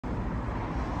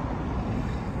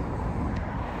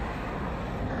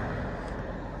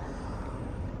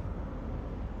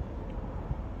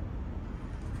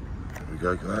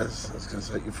go, guys. That's going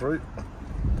to take you through.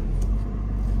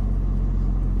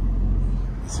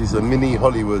 This is a mini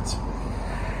Hollywood.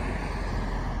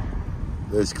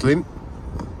 There's Clint.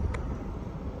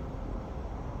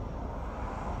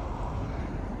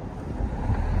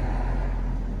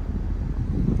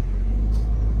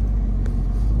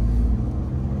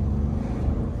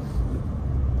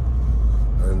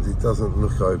 And it doesn't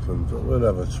look open, but we'll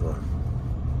have a try.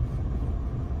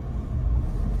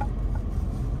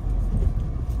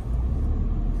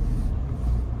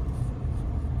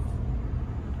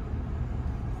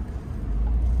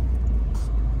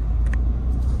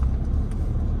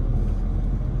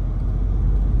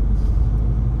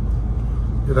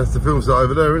 Yeah, that's the film set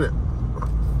over there, isn't it?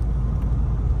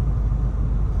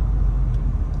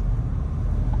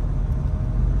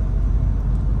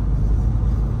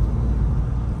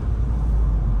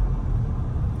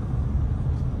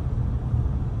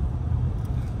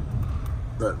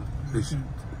 But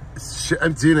it's shit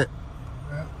empty, isn't it?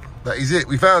 Yeah. That is it.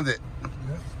 We found it.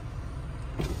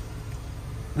 Yeah.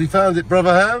 We found it,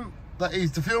 brother Ham. That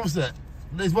is the film set.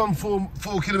 There's one 4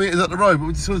 kilometres up the road, but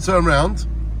we just want to turn around.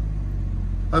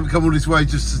 I haven't come all this way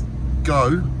just to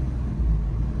go.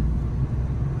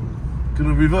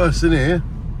 Gonna reverse in here.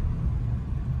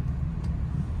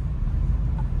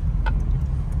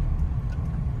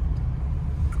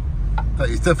 That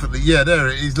is definitely, yeah, there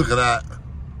it is, look at that.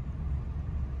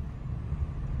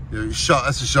 Yeah, it's shut,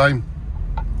 that's a shame.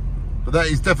 But that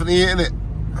is definitely it, isn't it?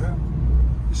 Yeah.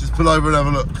 Let's just pull over and have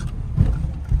a look.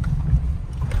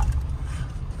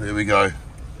 There we go.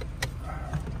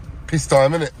 Piss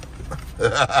time, isn't it?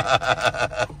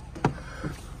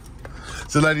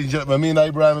 So ladies and gentlemen, me and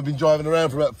Abraham have been driving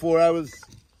around for about 4 hours.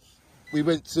 We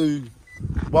went to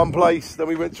one place, then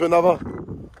we went to another,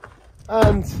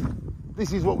 and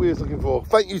this is what we were looking for.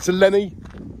 Thank you to Lenny,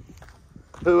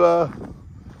 who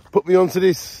put me onto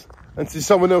this, and to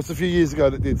someone else a few years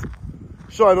ago that did.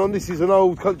 Shine on, this is an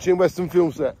old country and western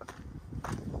film set.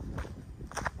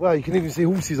 Wow, you can even see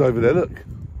horses over there, look.